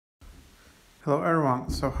Hello everyone,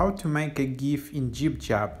 so how to make a GIF in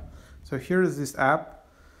JibJab. So here is this app.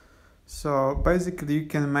 So basically you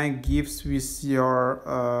can make GIFs with your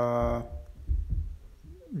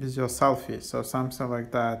selfie, so something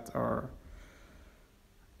like that or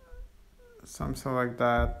something like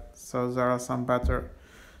that. So there are some better.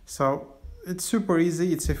 So it's super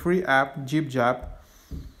easy, it's a free app, JibJab.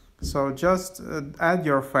 So just add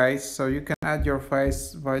your face, so you can add your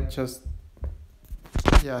face by just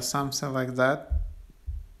something like that.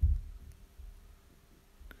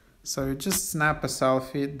 So you just snap a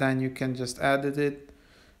selfie, then you can just edit it.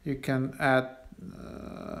 You can add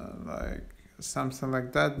like something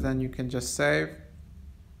like that, then you can just save.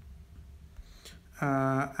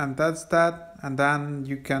 And that's that. And then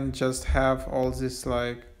you can just have all this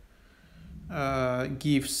like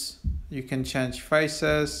GIFs. You can change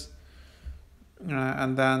faces.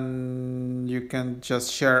 And then you can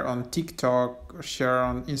just share on TikTok, share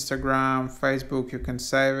on Instagram, Facebook. You can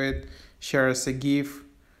save it, share as a GIF.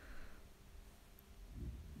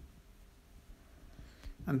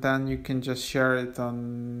 And then you can just share it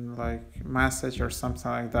on like message or something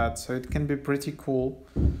like that. So it can be pretty cool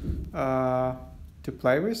to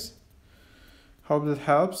play with. Hope that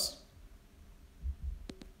helps.